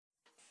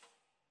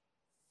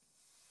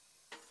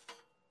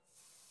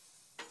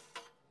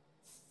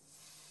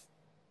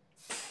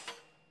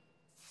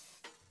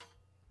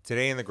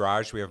Today in the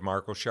garage, we have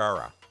Marco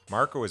Sciarra.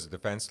 Marco is a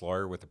defense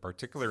lawyer with a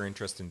particular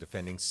interest in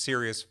defending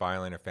serious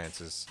violent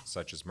offenses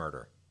such as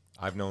murder.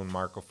 I've known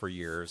Marco for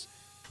years.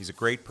 He's a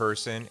great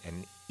person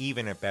and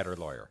even a better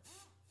lawyer.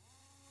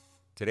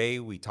 Today,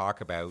 we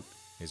talk about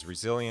his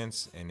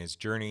resilience and his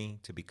journey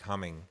to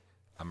becoming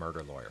a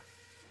murder lawyer.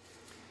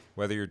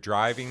 Whether you're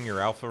driving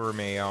your Alfa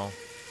Romeo,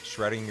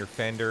 shredding your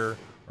fender,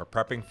 or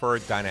prepping for a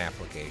done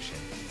application,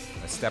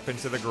 let's step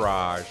into the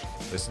garage,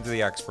 listen to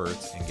the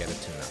experts, and get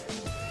a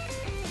tune-up.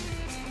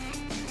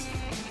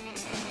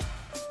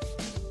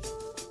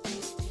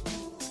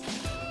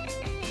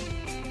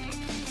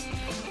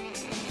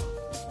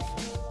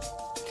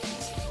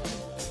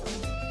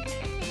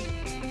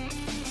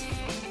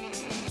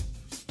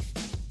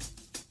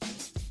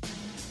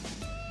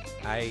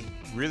 I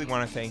really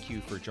want to thank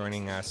you for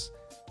joining us.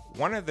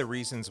 One of the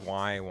reasons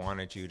why I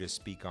wanted you to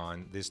speak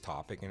on this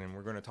topic, and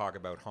we're going to talk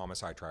about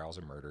homicide trials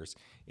and murders,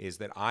 is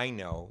that I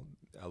know,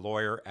 a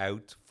lawyer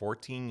out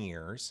 14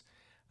 years,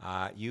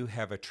 you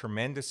have a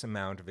tremendous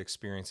amount of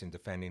experience in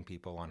defending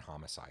people on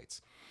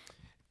homicides.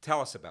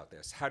 Tell us about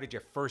this. How did you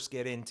first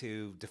get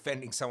into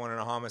defending someone in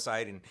a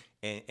homicide,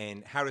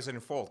 and how does it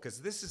unfold? Because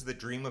this is the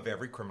dream of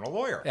every criminal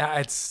lawyer.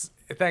 Yeah,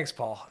 thanks,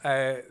 Paul.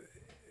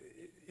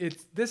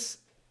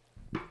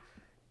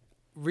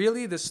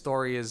 Really, this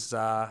story is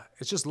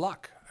it's just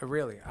luck.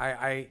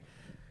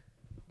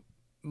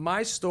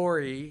 My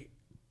story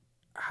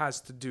has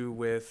to do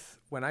with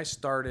when I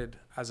started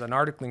as an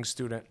articling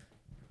student.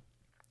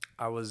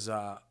 I was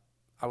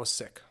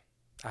sick.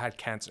 I had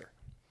cancer,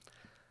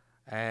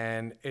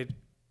 and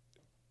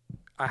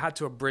I had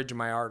to abridge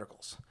my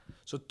articles.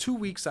 So 2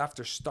 weeks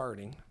after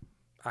starting,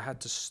 I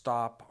had to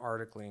stop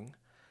articling,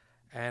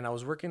 and I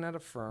was working at a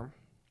firm.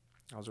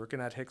 I was working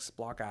at Hicks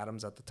Block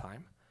Adams at the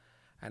time.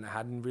 And I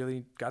hadn't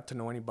really got to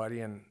know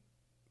anybody. And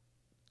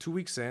 2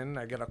 weeks in,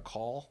 I get a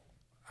call.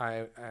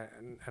 And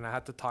I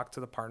had to talk to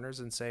the partners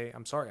and say,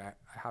 I'm sorry, I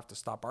have to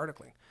stop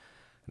articling.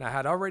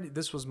 And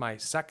this was my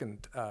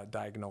second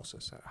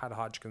diagnosis. I had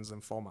Hodgkin's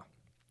lymphoma.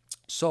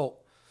 So,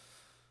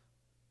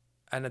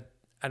 and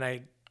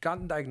I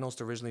got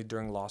diagnosed originally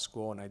during law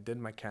school, and I did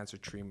my cancer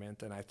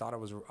treatment, and I thought I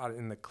was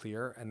in the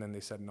clear. And then they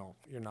said, no,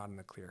 you're not in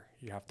the clear.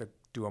 You have to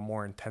do a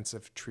more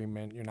intensive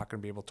treatment. You're not going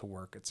to be able to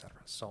work, etc.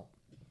 So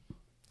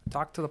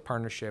talked to the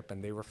partnership,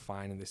 and they were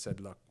fine, and they said,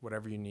 look,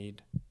 whatever you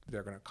need,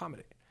 they're going to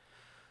accommodate.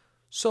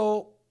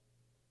 So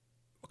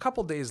a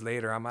couple days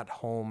later, I'm at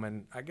home,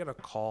 and I get a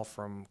call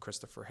from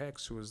Christopher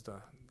Hicks, who is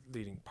the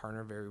leading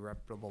partner, very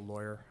reputable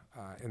lawyer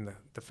in the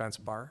defense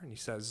bar, and he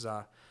says,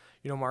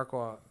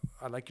 Marco,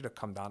 I'd like you to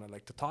come down. I'd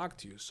like to talk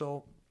to you.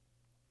 So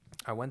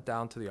I went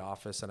down to the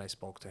office, and I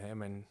spoke to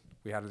him, and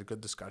we had a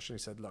good discussion. He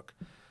said, look,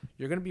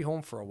 you're going to be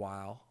home for a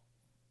while,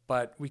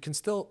 but we can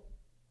still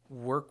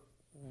work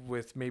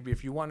with maybe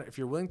if you're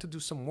willing to do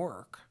some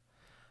work.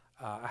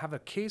 I have a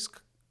case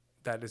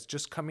that is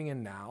just coming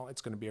in now.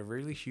 It's going to be a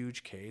really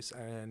huge case,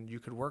 and you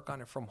could work on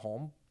it from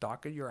home,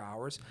 docket your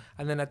hours,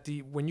 and then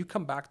when you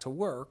come back to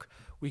work,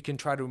 we can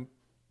try to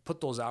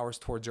put those hours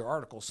towards your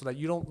article so that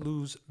you don't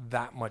lose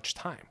that much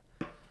time.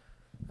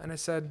 And I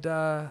said,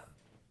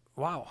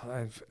 wow,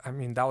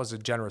 that was a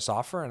generous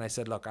offer. And I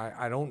said, look,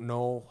 I don't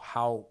know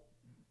how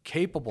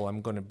capable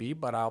I'm going to be,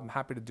 but I'm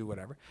happy to do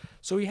whatever.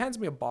 So he hands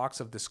me a box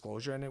of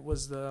disclosure, and it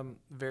was the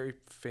very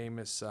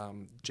famous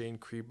Jane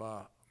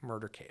Creba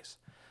murder case.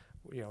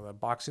 The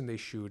Boxing Day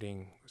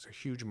shooting was a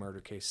huge murder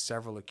case,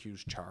 several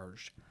accused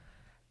charged.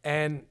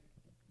 And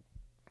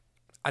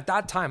at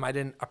that time, I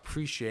didn't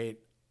appreciate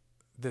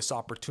this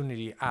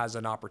opportunity as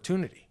an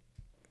opportunity,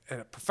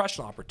 a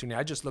professional opportunity.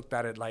 I just looked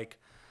at it like,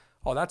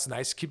 oh, that's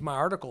nice. Keep my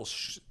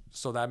articles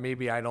so that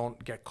maybe I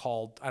don't get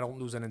called. I don't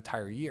lose an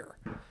entire year.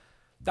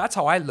 That's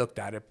how I looked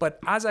at it. But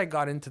as I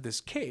got into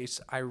this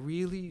case, I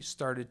really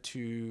started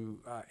to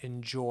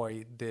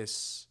enjoy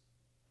this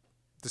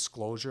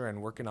disclosure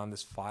and working on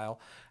this file.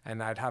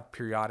 And I'd have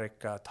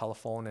periodic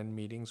telephone and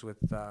meetings with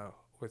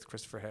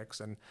Christopher Hicks,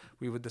 and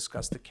we would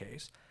discuss the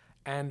case.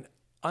 And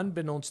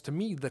unbeknownst to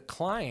me, the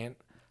client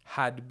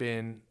had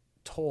been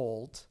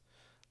told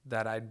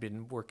that I'd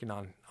been working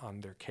on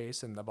their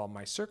case and about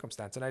my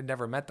circumstance. And I'd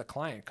never met the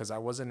client because I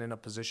wasn't in a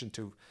position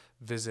to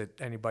visit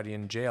anybody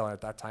in jail. At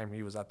that time,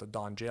 he was at the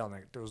Don jail,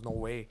 and there was no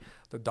way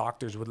the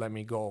doctors would let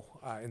me go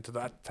into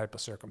that type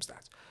of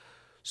circumstance.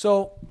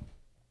 So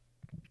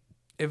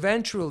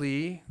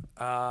eventually,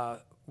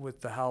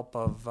 with the help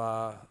of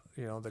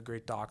the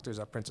great doctors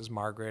at Princess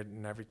Margaret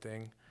and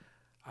everything,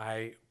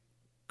 I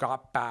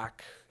got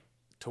back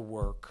to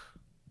work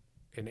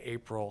in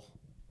April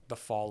the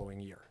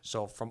following year.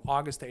 So from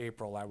August to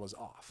April, I was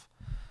off,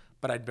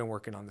 but I'd been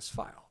working on this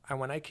file. And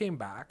when I came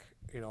back,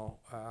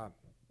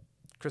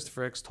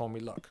 Christopher Hicks told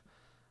me, look,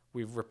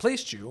 we've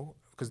replaced you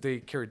because they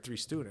carried 3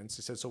 students.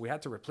 He said, so we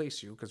had to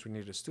replace you because we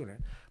needed a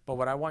student. But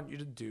what I want you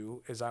to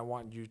do is I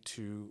want you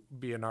to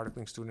be an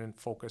articling student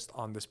focused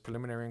on this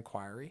preliminary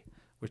inquiry,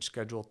 which is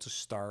scheduled to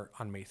start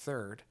on May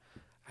 3rd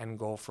and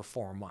go for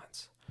 4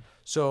 months.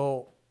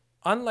 So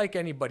unlike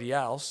anybody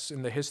else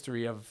in the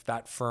history of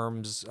that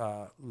firm's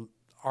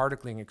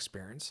articling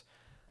experience,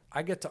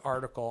 I get to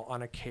article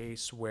on a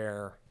case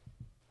where,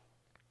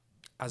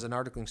 as an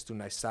articling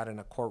student, I sat in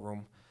a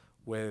courtroom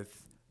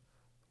with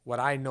what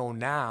I know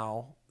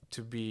now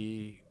to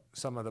be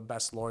some of the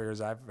best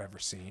lawyers I've ever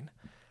seen.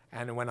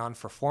 And it went on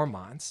for 4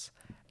 months.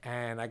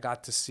 And I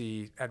got to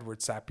see Edward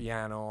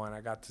Sapiano, and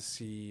I got to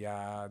see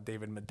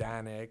David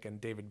Medanik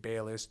and David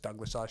Bayless,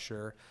 Douglas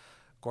Usher,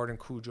 Gordon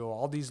Cujo,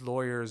 all these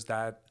lawyers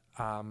that,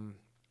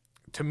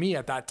 to me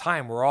at that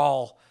time, were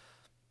all,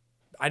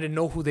 I didn't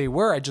know who they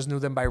were. I just knew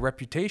them by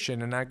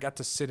reputation. And I got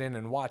to sit in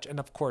and watch. And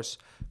of course,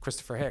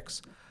 Christopher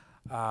Hicks.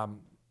 And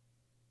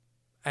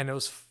it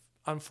was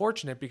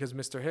unfortunate because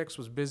Mr. Hicks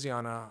was busy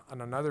on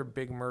another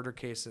big murder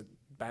case,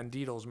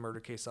 Bandito's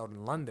murder case out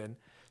in London.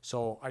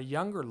 So a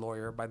younger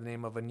lawyer by the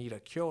name of Anita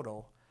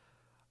Kyoto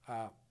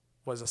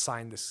was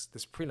assigned this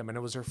prelim, and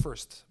it was her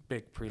first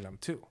big prelim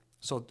too.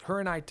 So her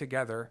and I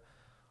together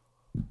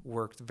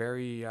worked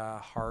very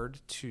hard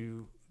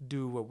to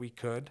do what we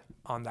could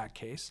on that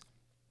case.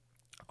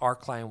 Our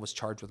client was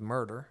charged with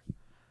murder.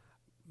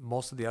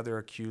 Most of the other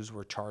accused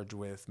were charged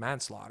with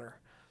manslaughter.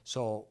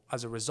 So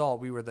as a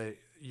result, we were the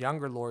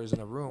younger lawyers in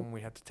the room.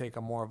 We had to take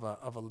more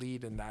of a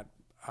lead in that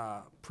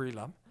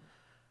prelim.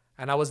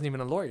 And I wasn't even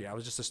a lawyer. I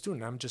was just a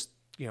student. I'm just,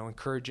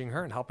 encouraging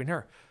her and helping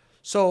her.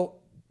 So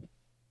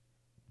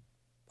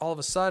all of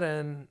a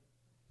sudden,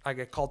 I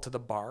get called to the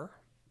bar.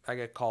 I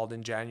get called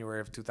in January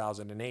of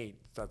 2008.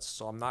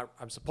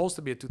 I'm supposed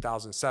to be a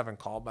 2007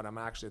 call, but I'm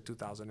actually a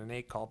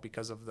 2008 call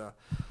because of the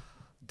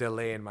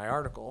delay in my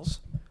articles.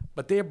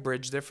 But they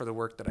abridged it for the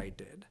work that I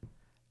did.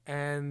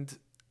 And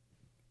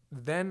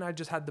then I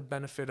just had the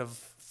benefit of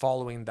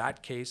following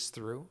that case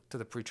through to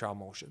the pretrial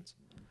motions.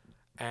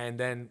 And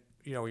then,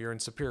 you're in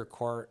Superior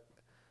Court,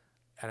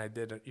 and I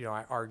did,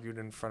 I argued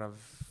in front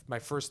of, my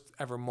first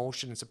ever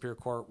motion in Superior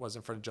Court was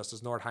in front of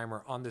Justice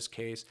Nordheimer on this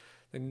case.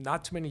 And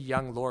not too many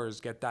young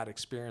lawyers get that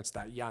experience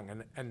that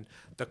young. And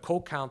the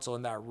co-counsel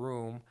in that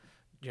room,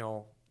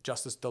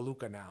 Justice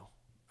DeLuca now,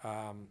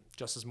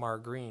 Justice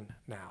Mara Green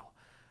now,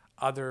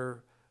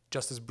 other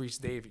Justice Brees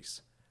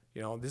Davies.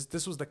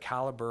 This was the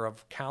caliber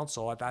of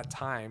counsel at that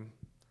time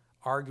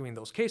arguing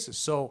those cases.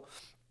 So,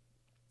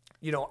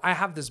 I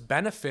have this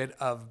benefit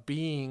of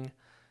being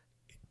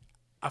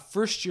a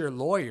first-year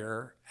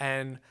lawyer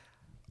and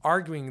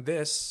arguing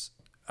this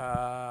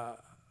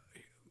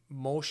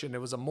motion.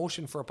 It was a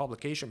motion for a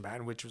publication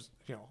ban, which was,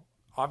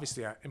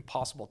 obviously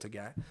impossible to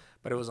get,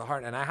 but it was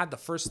and I had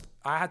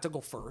to go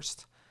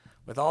first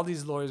with all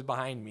these lawyers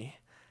behind me.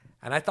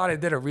 And I thought I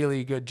did a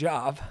really good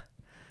job.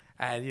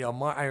 And,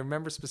 I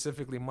remember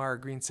specifically Mara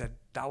Green said,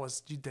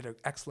 you did an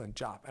excellent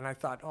job. And I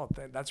thought,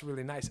 that's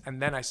really nice.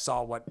 And then I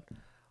saw what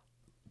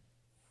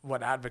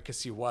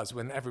advocacy was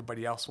when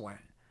everybody else went.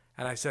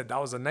 And I said,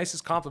 that was the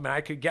nicest compliment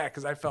I could get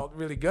because I felt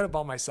really good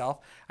about myself.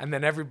 And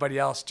then everybody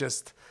else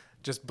just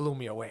blew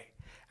me away.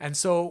 And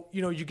so,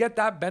 you get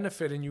that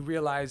benefit and you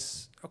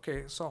realize,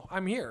 okay, so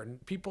I'm here.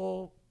 And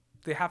people,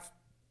 they have,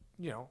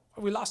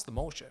 we lost the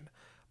motion.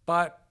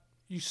 But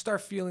you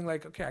start feeling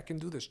like, okay, I can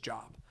do this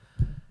job.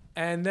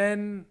 And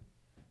then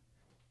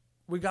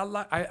I got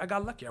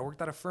lucky. I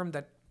worked at a firm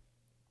that,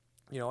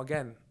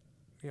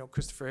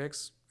 Christopher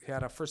Hicks, he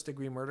had a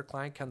first-degree murder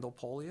client, Kendall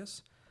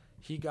Polius.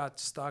 He got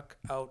stuck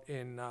out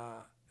in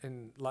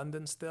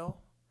London still.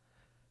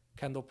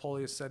 Kendall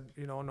Polius said,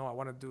 no, I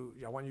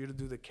want you to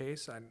do the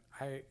case. And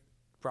I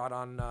brought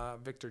on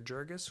Victor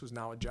Jurgis, who's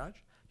now a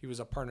judge. He was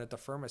a partner at the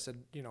firm. I said,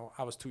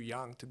 I was too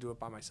young to do it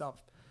by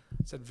myself.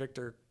 I said,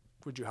 Victor,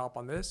 would you help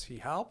on this? He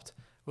helped.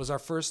 It was our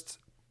first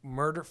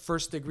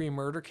degree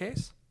murder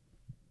case,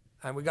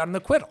 and we got an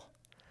acquittal.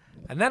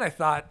 And then I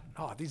thought,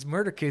 these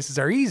murder cases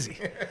are easy,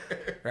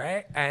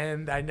 right?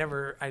 And I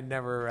never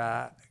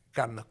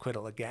got an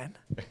acquittal again.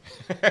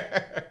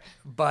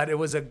 But it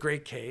was a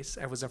great case.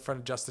 I was in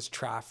front of Justice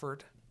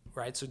Trafford,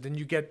 right? So then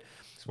you get.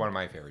 He's one of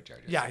my favorite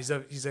judges. Yeah,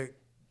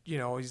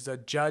 he's a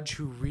judge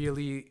who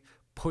really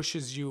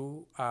pushes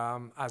you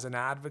as an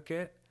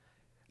advocate.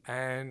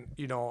 And,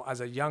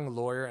 as a young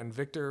lawyer, and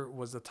Victor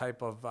was the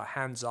type of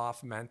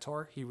hands-off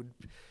mentor. He would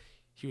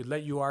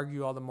let you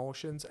argue all the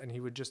motions, and he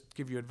would just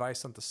give you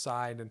advice on the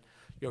side. And,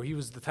 he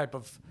was the type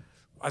of,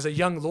 as a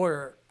young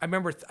lawyer, I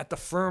remember at the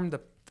firm, the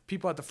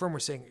people at the firm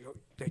were saying,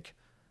 like,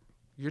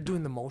 you're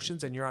doing the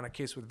motions and you're on a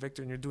case with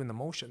Victor and you're doing the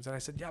motions. And I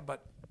said, yeah,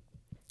 but,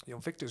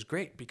 Victor's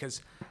great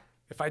because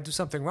if I do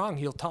something wrong,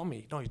 he'll tell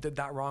me, no, you did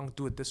that wrong.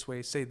 Do it this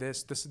way. Say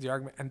this. This is the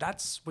argument. And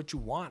that's what you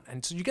want.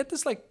 And so you get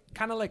this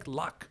kind of like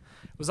luck.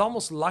 It was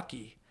almost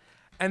lucky.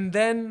 And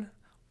then,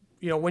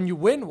 when you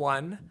win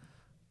one,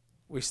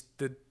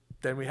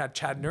 then we had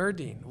Chad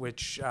Nurdine,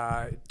 which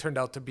turned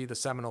out to be the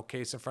seminal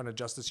case in front of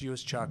Justice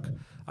Yuschuk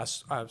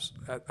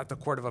at the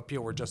Court of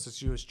Appeal, where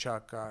Justice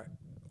Yuschuk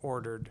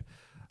ordered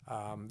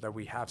that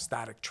we have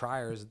static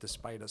triers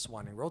despite us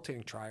wanting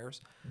rotating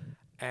triers.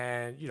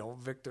 And,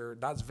 Victor,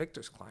 that's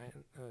Victor's client.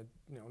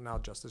 Now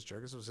Justice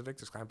Jurgis was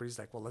Victor's client, but he's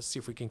like, well, let's see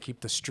if we can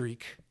keep the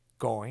streak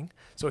going.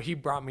 So he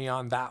brought me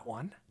on that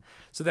one.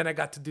 So then I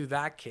got to do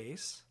that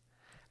case.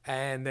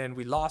 And then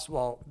we lost.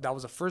 Well, that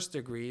was a first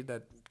degree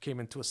that came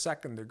into a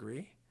second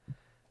degree.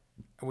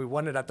 and we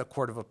won it at the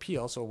Court of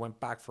Appeal, so it went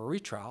back for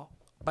retrial.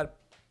 But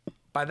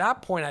by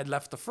that point, I'd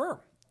left the firm.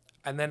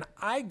 And then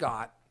I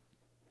got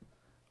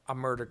a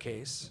murder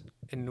case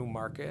in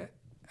Newmarket,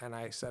 and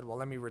I said, well,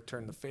 let me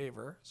return the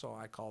favor. So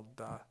I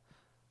called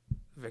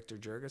Victor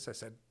Jurgis. I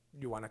said,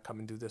 you want to come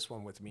and do this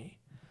one with me?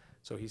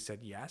 So he said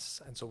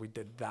yes, and so we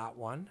did that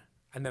one.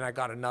 And then I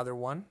got another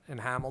one in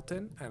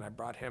Hamilton, and I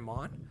brought him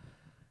on.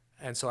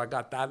 And so I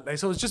got that.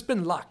 So it's just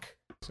been luck.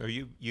 So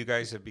you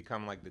guys have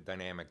become like the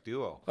dynamic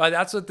duo. Well,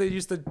 that's what they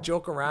used to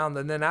joke around.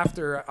 And then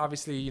after,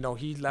 obviously, you know,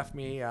 he left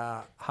me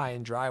high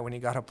and dry when he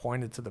got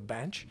appointed to the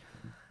bench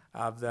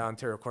of the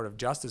Ontario Court of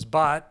Justice.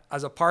 But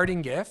as a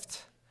parting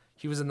gift,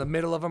 he was in the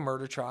middle of a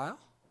murder trial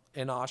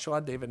in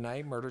Oshawa, David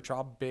Knight, murder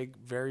trial, big,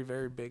 very,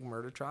 very big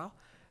murder trial.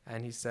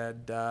 And he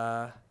said, do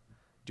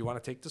you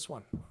want to take this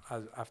one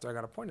after I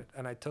got appointed?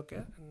 And I took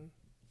it, and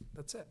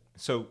that's it.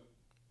 So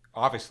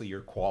obviously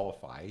you're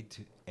qualified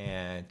to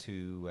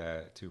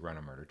run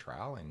a murder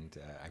trial, and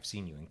I've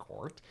seen you in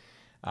court,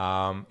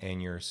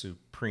 and you're a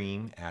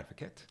supreme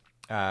advocate.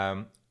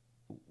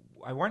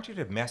 I want you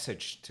to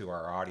message to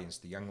our audience,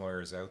 the young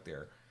lawyers out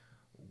there,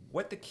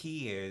 what the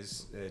key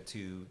is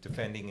to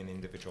defending an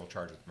individual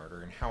charged with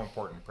murder, and how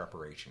important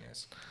preparation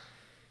is.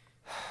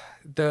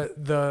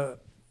 The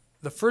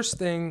first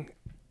thing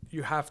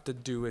you have to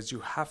do is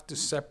you have to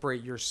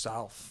separate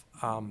yourself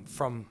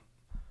from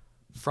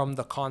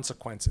the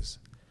consequences.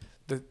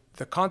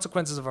 The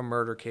consequences of a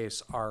murder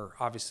case are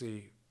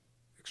obviously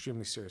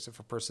extremely serious. If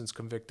a person's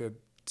convicted,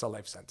 it's a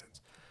life sentence.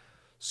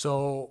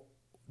 So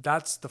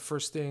that's the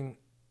first thing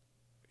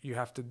you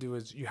have to do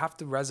is you have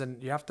to be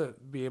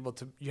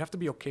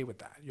okay with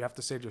that. You have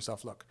to say to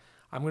yourself, look,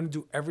 I'm going to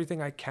do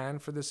everything I can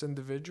for this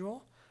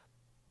individual.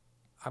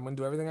 I'm going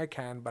to do everything I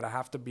can, but I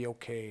have to be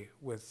okay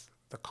with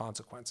the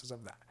consequences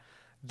of that.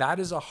 That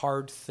is a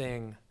hard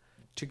thing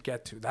to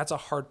get to. That's a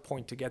hard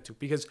point to get to,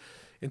 because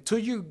until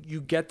you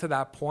get to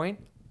that point,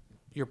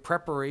 your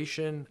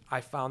preparation,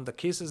 I found the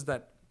cases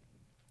that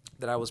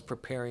I was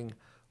preparing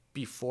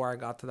before I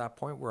got to that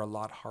point were a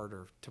lot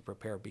harder to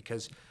prepare,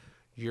 because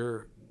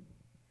you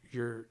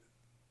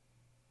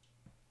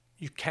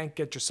can't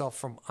get yourself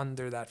from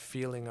under that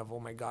feeling of, oh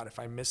my God, if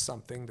I miss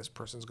something, this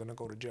person's going to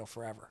go to jail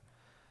forever.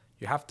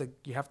 You have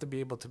to be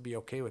able to be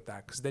okay with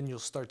that, because then you'll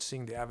start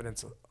seeing the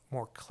evidence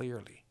more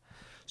clearly.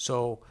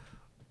 So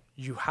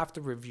you have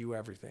to review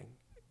everything.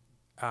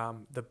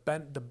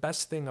 The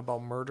best thing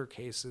about murder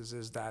cases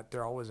is that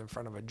they're always in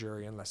front of a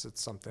jury, unless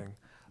it's something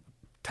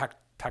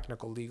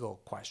technical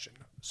legal question.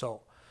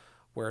 So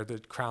where the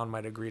Crown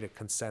might agree to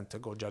consent to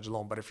go judge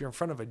alone. But if you're in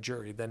front of a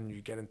jury, then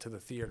you get into the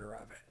theater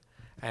of it.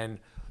 And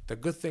the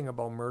good thing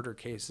about murder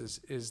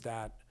cases is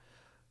that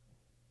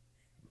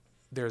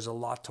there's a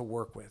lot to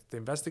work with. The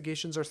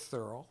investigations are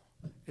thorough.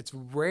 It's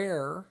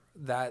rare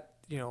that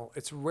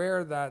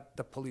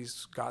the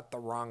police got the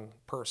wrong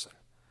person.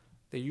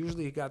 They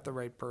usually got the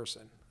right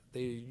person.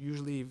 They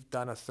usually have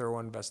done a thorough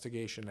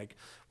investigation. Like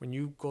when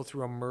you go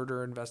through a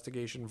murder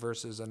investigation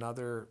versus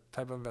another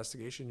type of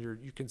investigation,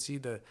 you can see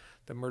the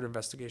murder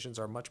investigations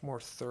are much more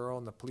thorough,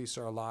 and the police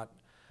are a lot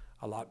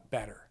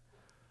better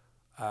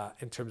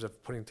in terms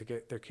of putting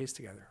their case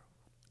together.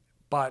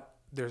 But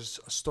there's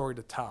a story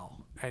to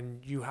tell,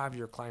 and you have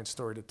your client's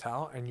story to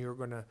tell, and you're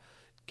going to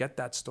get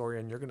that story,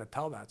 and you're going to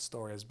tell that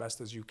story as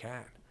best as you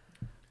can.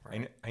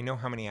 Right? I know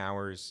how many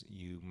hours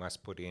you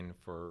must put in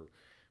for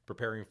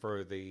preparing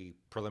for the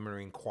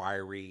preliminary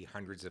inquiry,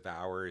 hundreds of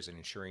hours, and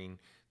ensuring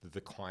that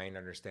the client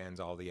understands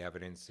all the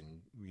evidence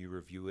and you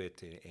review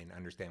it and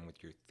understand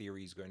what your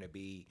theory is going to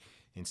be,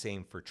 and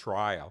same for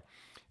trial.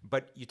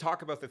 But you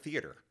talk about the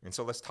theater, and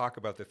so let's talk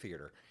about the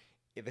theater.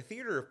 The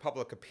theater of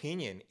public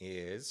opinion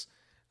is,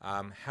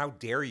 how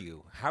dare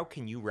you? How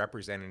can you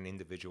represent an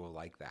individual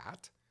like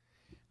that?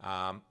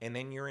 And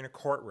then you're in a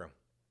courtroom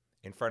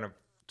in front of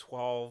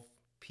 12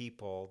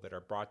 people that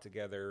are brought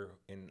together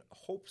in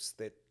hopes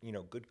that,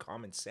 good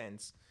common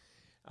sense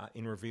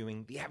in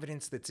reviewing the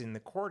evidence that's in the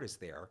court is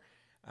there.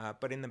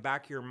 But in the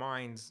back of your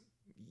minds,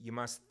 you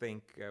must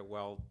think,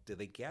 well, do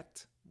they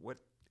get what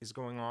is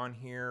going on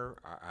here?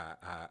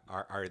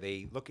 Are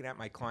they looking at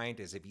my client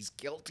as if he's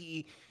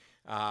guilty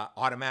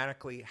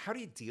automatically? How do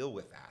you deal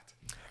with that?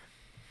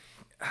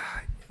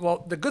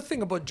 Well, the good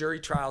thing about jury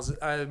trials,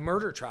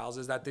 murder trials,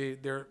 is that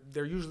they're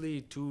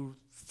usually 2,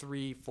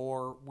 3,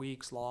 4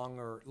 weeks long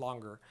or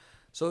longer.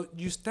 So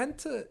you tend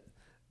to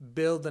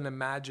build an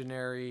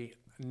imaginary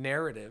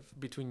narrative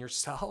between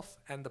yourself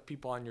and the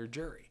people on your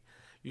jury.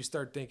 You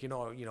start thinking,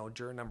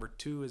 juror number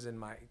 2 is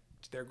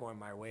they're going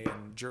my way,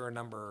 and juror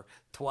number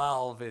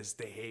 12 is,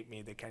 they hate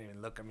me, they can't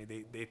even look at me,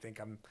 they think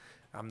I'm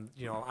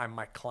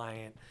my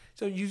client.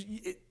 So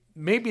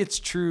maybe it's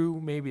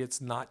true, maybe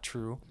it's not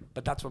true,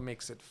 but that's what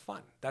makes it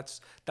fun. That's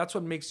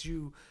what makes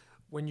you,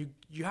 when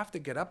you have to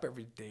get up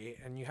every day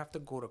and you have to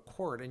go to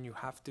court and you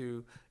have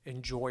to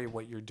enjoy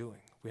what you're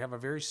doing. We have a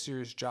very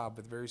serious job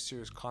with very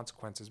serious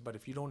consequences, but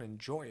if you don't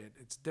enjoy it,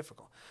 it's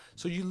difficult.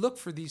 So you look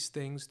for these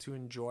things to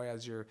enjoy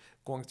as you're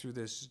going through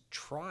this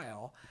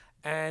trial,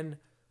 and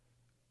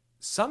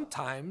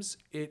sometimes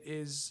it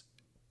is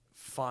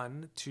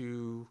fun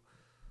to,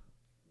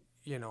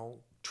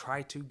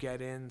 try to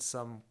get in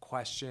some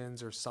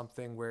questions or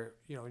something where,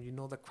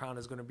 the Crown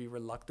is going to be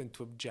reluctant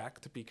to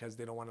object because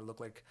they don't want to look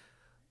like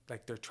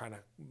they're trying to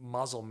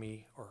muzzle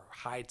me or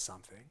hide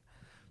something.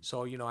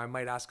 So, I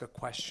might ask a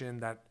question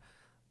that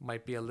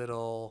might be a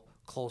little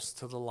close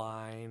to the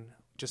line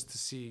just to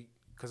see,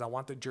 because I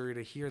want the jury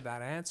to hear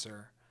that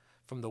answer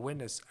from the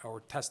witness or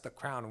test the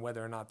Crown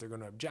whether or not they're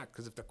going to object.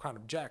 Because if the Crown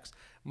objects,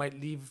 it might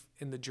leave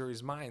in the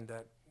jury's mind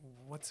that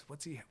what's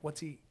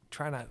he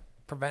trying to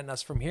prevent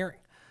us from hearing.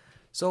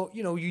 So,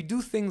 you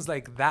do things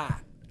like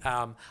that.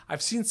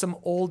 I've seen some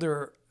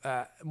older,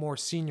 more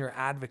senior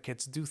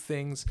advocates do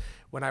things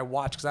when I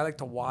watch, because I like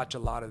to watch a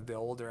lot of the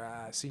older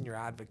senior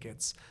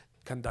advocates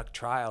conduct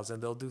trials,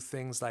 and they'll do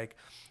things like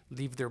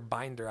leave their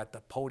binder at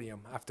the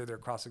podium after their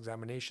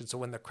cross-examination. So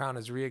when the Crown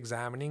is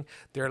re-examining,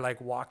 they're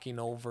like walking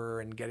over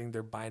and getting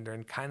their binder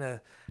and and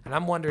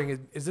I'm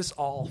wondering, is this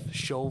all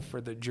show for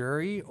the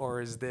jury,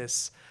 or is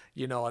this,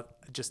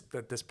 just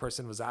that this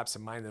person was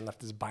absent-minded and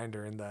left his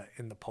binder in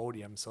the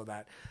podium so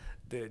that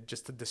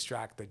just to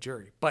distract the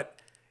jury. But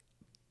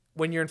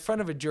when you're in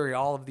front of a jury,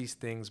 all of these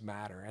things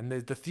matter. And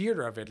the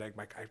theater of it, like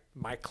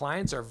my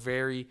clients are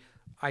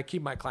I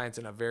keep my clients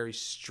in a very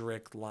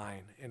strict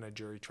line in a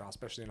jury trial,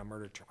 especially in a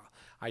murder trial.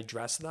 I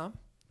dress them.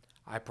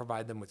 I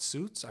provide them with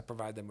suits. I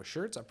provide them with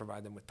shirts. I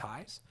provide them with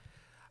ties.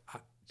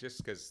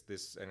 Just because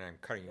this, and I'm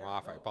cutting you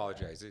off, I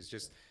apologize. It's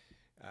just,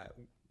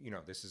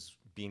 this is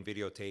being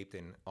videotaped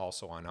and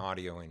also on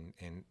audio.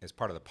 And as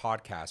part of the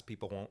podcast,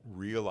 people won't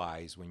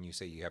realize when you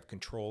say you have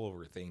control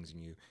over things and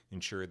you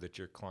ensure that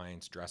your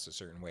clients dress a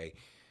certain way.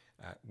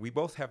 We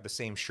both have the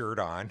same shirt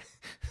on,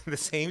 the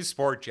same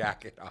sport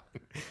jacket on.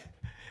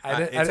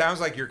 It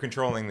sounds like you're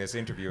controlling this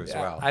interview as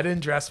well. I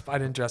didn't dress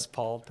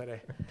Paul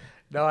today.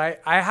 No, I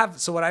have.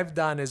 So what I've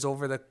done is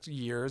over the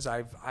years,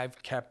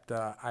 I've kept,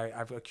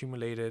 I've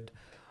accumulated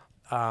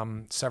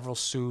several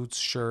suits,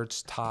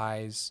 shirts,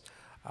 ties.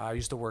 I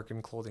used to work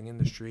in clothing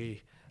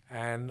industry,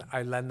 and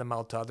I lend them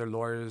out to other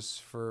lawyers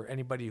for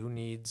anybody who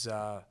needs,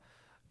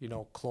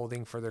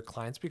 clothing for their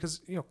clients,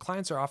 because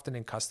clients are often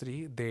in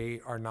custody. They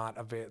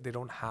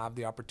don't have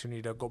the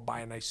opportunity to go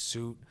buy a nice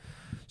suit.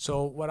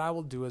 So what I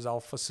will do is I'll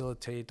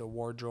facilitate a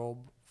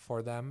wardrobe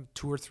for them,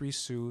 2 or 3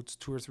 suits,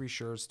 2 or 3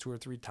 shirts, 2 or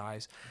 3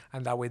 ties,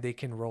 and that way they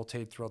can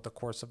rotate throughout the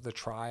course of the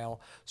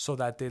trial so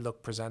that they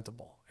look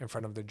presentable in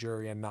front of the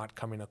jury and not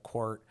coming to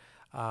court.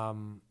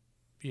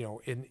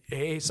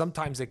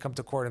 Sometimes they come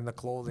to court in the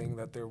clothing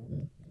that they're,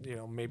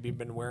 maybe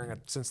been wearing it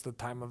since the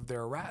time of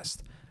their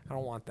arrest. I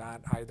don't want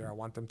that either. I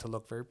want them to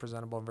look very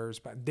presentable and very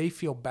respectful. They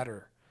feel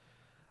better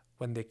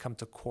when they come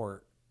to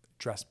court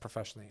dressed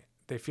professionally.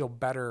 They feel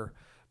better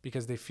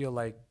because they feel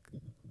like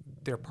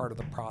they're part of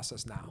the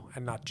process now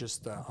and not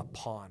just a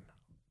pawn.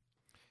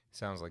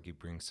 Sounds like you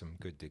bring some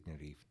good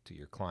dignity to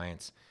your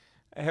clients.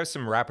 I have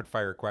some rapid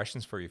fire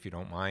questions for you, if you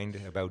don't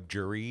mind, about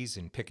juries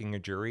and picking a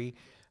jury.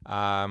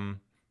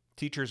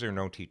 Teachers or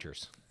no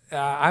teachers?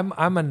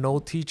 I'm a no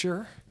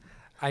teacher.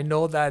 I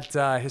know that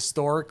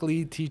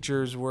historically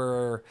teachers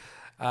were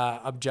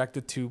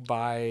objected to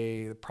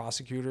by the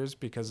prosecutors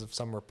because of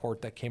some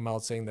report that came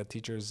out saying that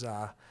teachers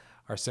are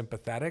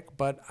sympathetic.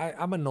 But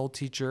I'm a no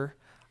teacher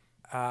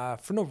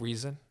for no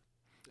reason.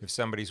 If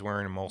somebody's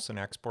wearing a Molson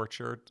Export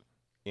shirt,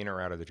 in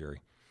or out of the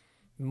jury?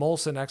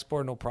 Molson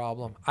Export, no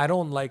problem. I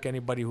don't like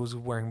anybody who's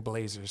wearing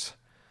blazers.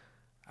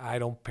 I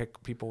don't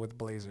pick people with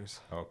blazers.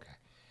 Okay.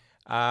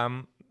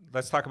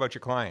 Let's talk about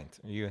your client.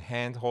 Are you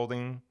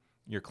hand-holding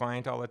your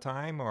client all the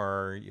time,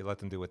 or you let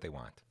them do what they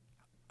want?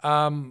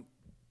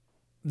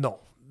 No,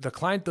 the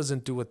client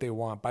doesn't do what they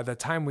want. By the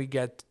time we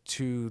get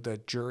to the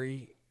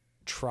jury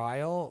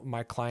trial,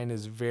 my client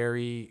is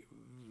very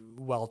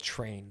well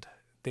trained.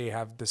 They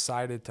have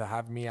decided to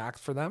have me act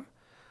for them.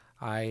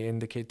 I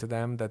indicate to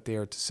them that they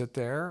are to sit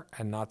there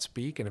and not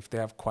speak. And if they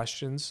have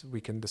questions, we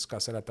can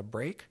discuss it at the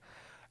break.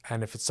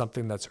 And if it's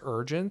something that's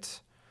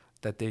urgent,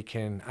 that they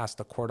can ask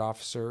the court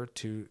officer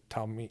to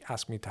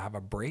ask me to have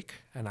a break,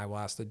 and I will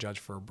ask the judge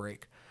for a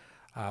break.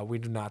 We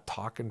do not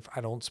talk, and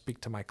I don't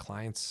speak to my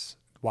clients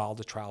while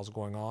the trial is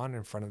going on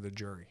in front of the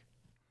jury.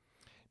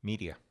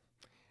 Media.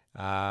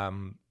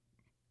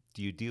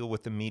 Do you deal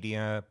with the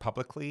media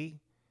publicly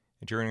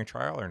during a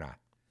trial or not?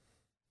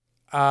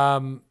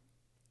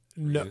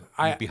 No,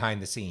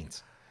 behind the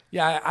scenes.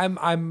 Yeah,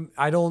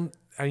 I don't.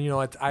 And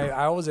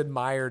I always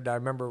admired. I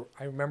remember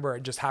I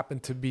just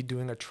happened to be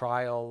doing a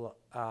trial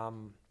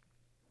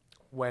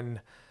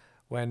when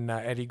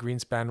Eddie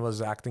Greenspan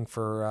was acting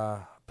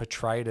for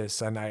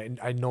Petritis, and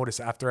I noticed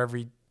after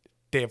every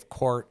day of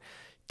court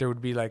there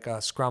would be like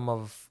a scrum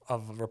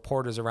of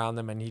reporters around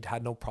them, and he'd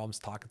had no problems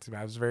talking to me.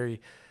 I was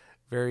very,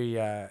 very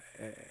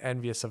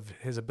envious of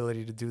his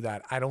ability to do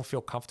that. I don't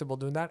feel comfortable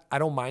doing that. I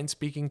don't mind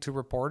speaking to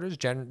reporters.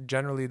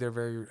 Generally, they're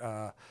very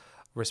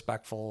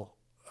respectful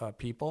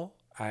people.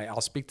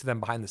 I'll speak to them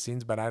behind the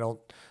scenes, but I don't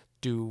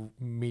do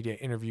media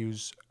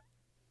interviews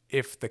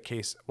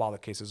while the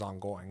case is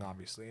ongoing,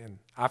 obviously. And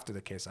after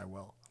the case, I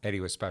will. Eddie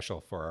was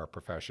special for our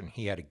profession.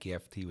 He had a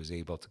gift he was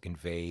able to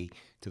convey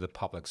to the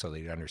public so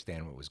they'd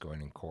understand what was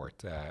going in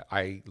court.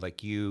 I,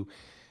 like you,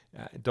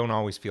 don't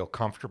always feel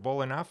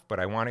comfortable enough, but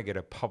I want to get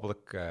a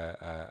public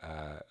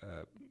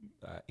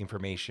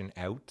information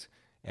out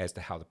as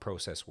to how the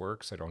process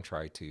works. I don't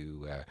try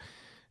to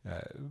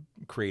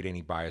create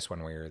any bias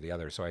one way or the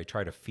other. So I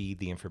try to feed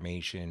the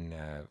information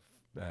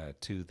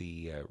to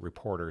the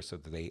reporters so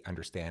that they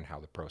understand how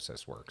the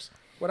process works.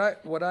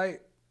 What I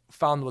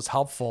found was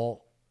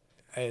helpful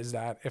is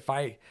that if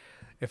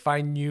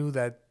I knew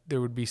that there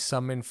would be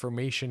some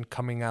information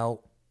coming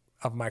out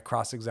of my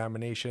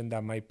cross-examination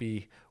that might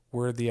be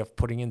worthy of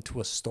putting into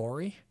a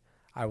story,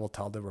 I will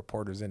tell the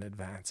reporters in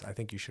advance. I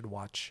think you should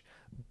watch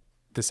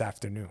this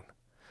afternoon,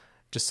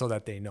 just so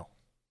that they know.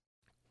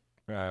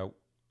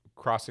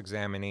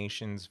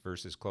 Cross-examinations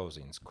versus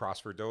closings. Cross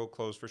for dough,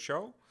 close for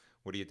show.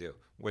 What do you do?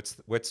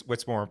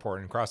 What's more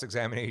important,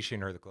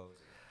 cross-examination or the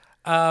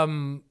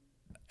closing?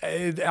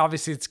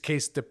 Obviously, it's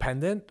case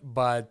dependent,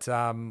 but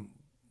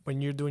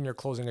when you're doing your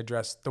closing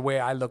address, the way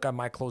I look at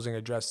my closing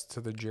address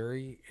to the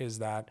jury is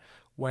that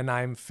when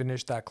I'm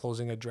finished that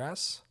closing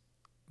address,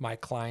 my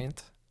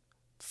client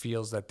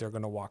feels that they're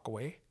going to walk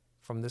away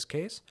from this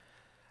case,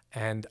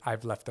 and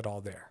I've left it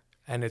all there.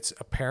 And it's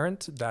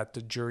apparent that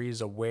the jury is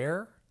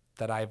aware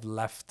that I've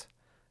left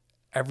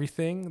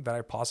everything that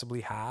I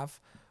possibly have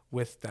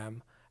with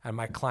them, and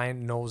my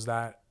client knows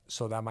that,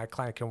 so that my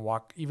client can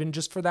walk, even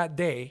just for that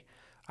day,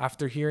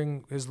 after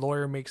hearing his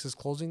lawyer makes his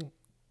closing,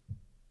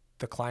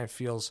 the client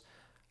feels,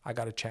 I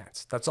got a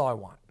chance. That's all I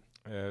want.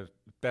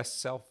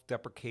 Best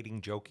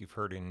self-deprecating joke you've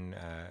heard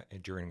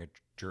during a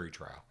jury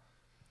trial?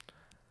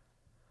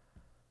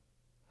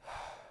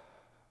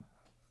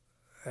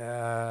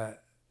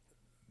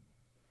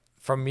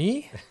 From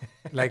me?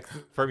 Like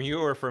from you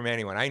or from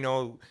anyone? I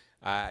know,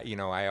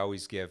 I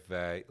always give,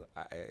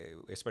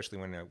 especially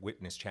when a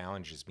witness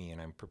challenges me,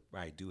 and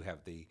I do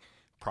have the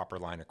proper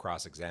line of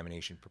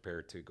cross-examination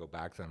prepared to go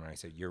back to them. And I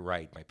said, you're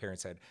right. My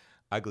parents had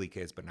ugly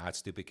kids, but not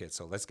stupid kids.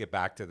 So let's get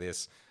back to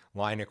this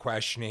line of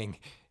questioning.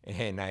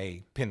 And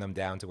I pin them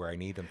down to where I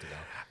need them to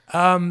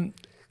go.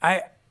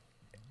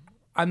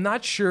 I'm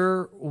not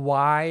sure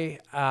why.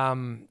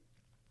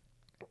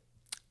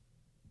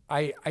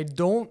 I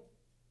don't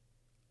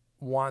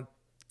want,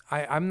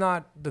 I'm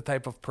not the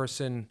type of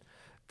person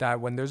that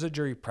when there's a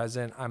jury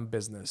present, I'm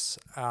business.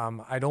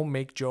 I don't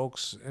make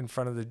jokes in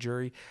front of the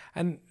jury.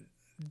 And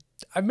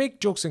I make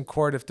jokes in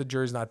court if the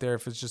jury's not there,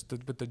 if it's just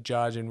with the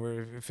judge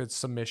and if it's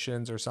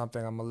submissions or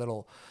something, I'm a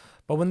little,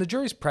 but when the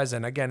jury's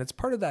present, again, it's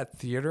part of that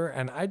theater.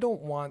 And I don't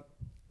want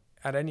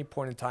at any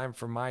point in time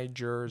for my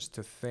jurors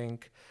to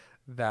think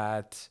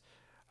that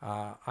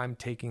I'm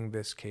taking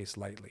this case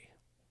lightly.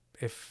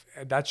 If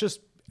that's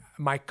just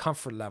my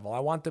comfort level,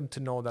 I want them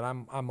to know that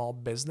I'm all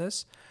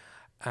business.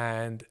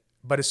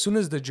 But as soon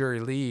as the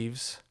jury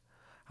leaves,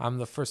 I'm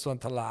the first one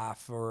to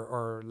laugh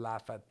or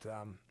laugh at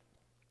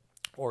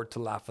or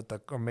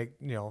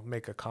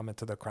make a comment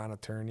to the Crown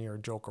attorney or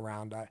joke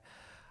around.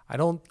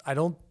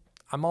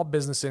 I'm all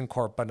business in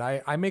court, but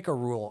I make a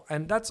rule.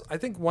 And that's, I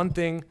think, one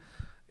thing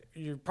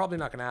you're probably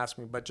not going to ask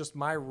me, but just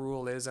my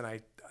rule is, and I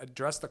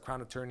addressed the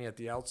Crown attorney at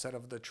the outset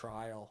of the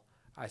trial.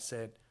 I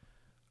said,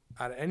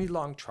 at any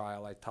long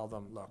trial, I tell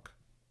them, look,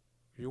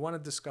 if you want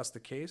to discuss the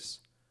case,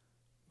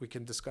 we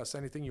can discuss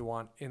anything you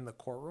want in the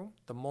courtroom.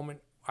 The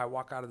moment I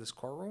walk out of this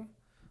courtroom,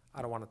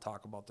 I don't want to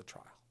talk about the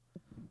trial.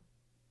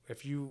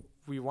 If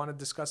we want to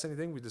discuss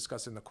anything, we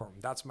discuss in the courtroom.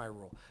 That's my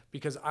rule,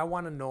 because I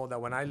want to know that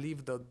when I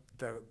leave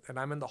and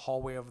I'm in the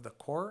hallway of the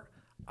court,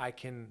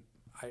 I'm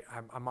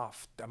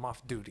off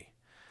duty.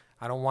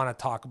 I don't want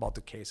to talk about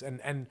the case.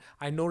 And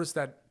I noticed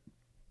that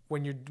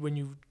when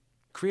you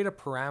create a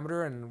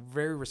parameter, and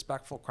very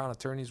respectful Crown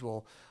attorneys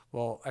will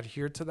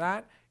adhere to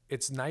that,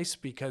 it's nice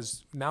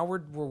because now we're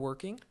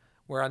working.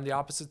 We're on the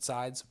opposite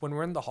sides. When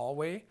we're in the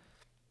hallway,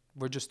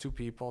 we're just two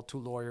people, two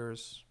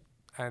lawyers,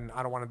 and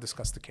I don't want to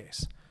discuss the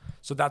case.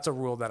 So that's a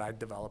rule that I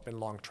develop in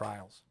long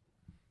trials.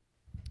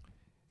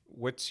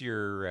 What's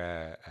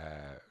your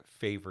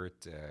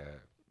favorite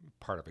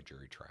part of a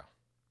jury trial?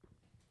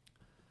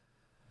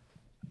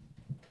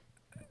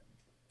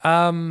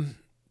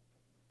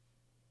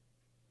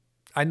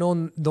 I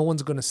know no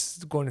one's going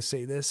to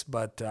say this,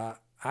 but I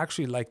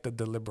actually like the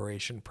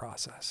deliberation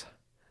process.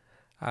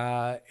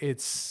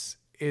 It's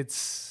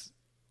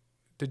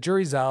the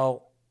jury's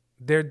out,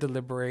 they're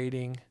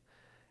deliberating,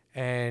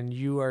 and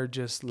you are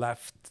just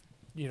left,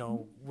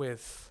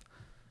 with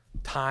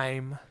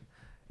time.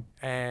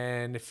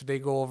 And if they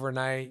go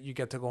overnight, you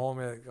get to go home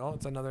and like, oh,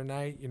 it's another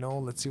night,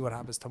 let's see what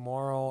happens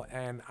tomorrow.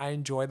 And I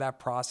enjoy that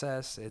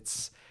process.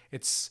 It's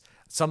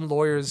some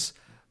lawyers,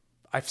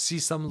 I see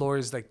some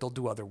lawyers, like, they'll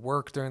do other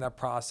work during that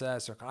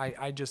process. Or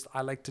I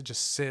like to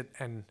just sit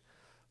and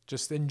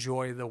just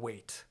enjoy the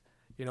wait.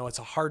 It's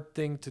a hard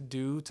thing to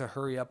do, to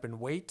hurry up and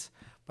wait,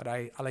 but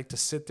I like to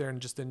sit there and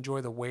just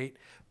enjoy the wait,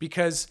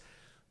 because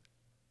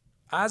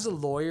as a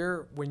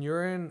lawyer, when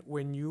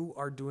you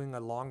are doing a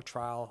long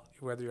trial,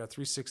 whether you're at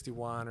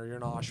 361 or you're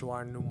in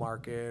Oshawa,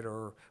 Newmarket,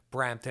 or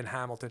Brampton,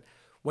 Hamilton,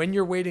 when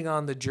you're waiting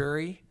on the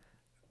jury,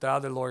 the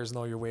other lawyers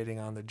know you're waiting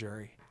on the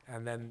jury.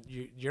 And then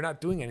you're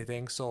not doing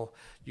anything, so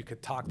you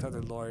could talk to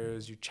other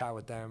lawyers, you chat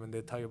with them, and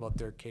they tell you about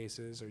their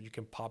cases, or you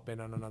can pop in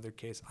on another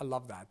case. I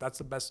love that. That's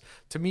the best.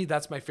 To me,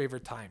 that's my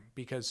favorite time,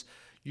 because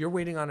you're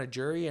waiting on a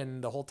jury,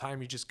 and the whole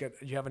time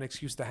you have an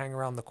excuse to hang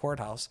around the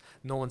courthouse.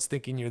 No one's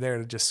thinking you're there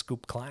to just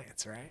scoop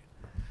clients, right?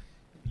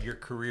 Your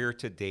career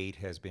to date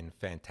has been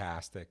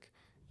fantastic.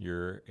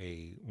 You're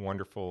a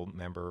wonderful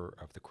member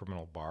of the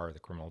criminal bar, the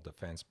criminal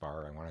defense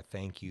bar. I want to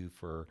thank you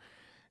for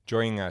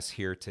joining us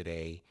here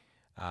today.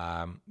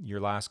 Your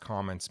last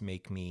comments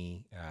make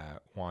me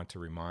want to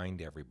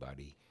remind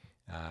everybody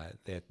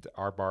that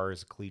our bar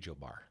is a collegial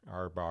bar.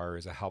 Our bar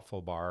is a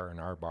helpful bar, and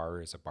our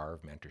bar is a bar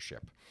of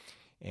mentorship.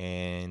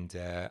 And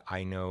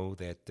I know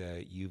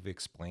that you've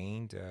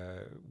explained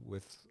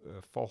with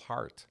a full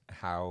heart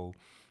how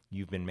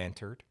you've been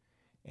mentored,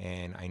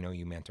 and I know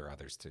you mentor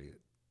others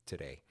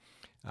today.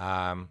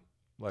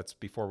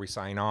 Before we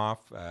sign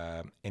off,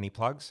 any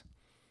plugs?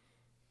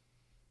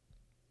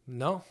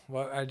 No,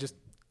 well,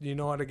 you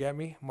know how to get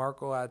me.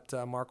 Marco at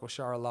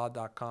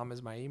marcosciarralaw.com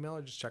is my email,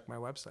 or just check my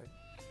website.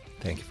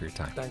 Thank you for your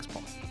time. Thanks,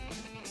 Paul.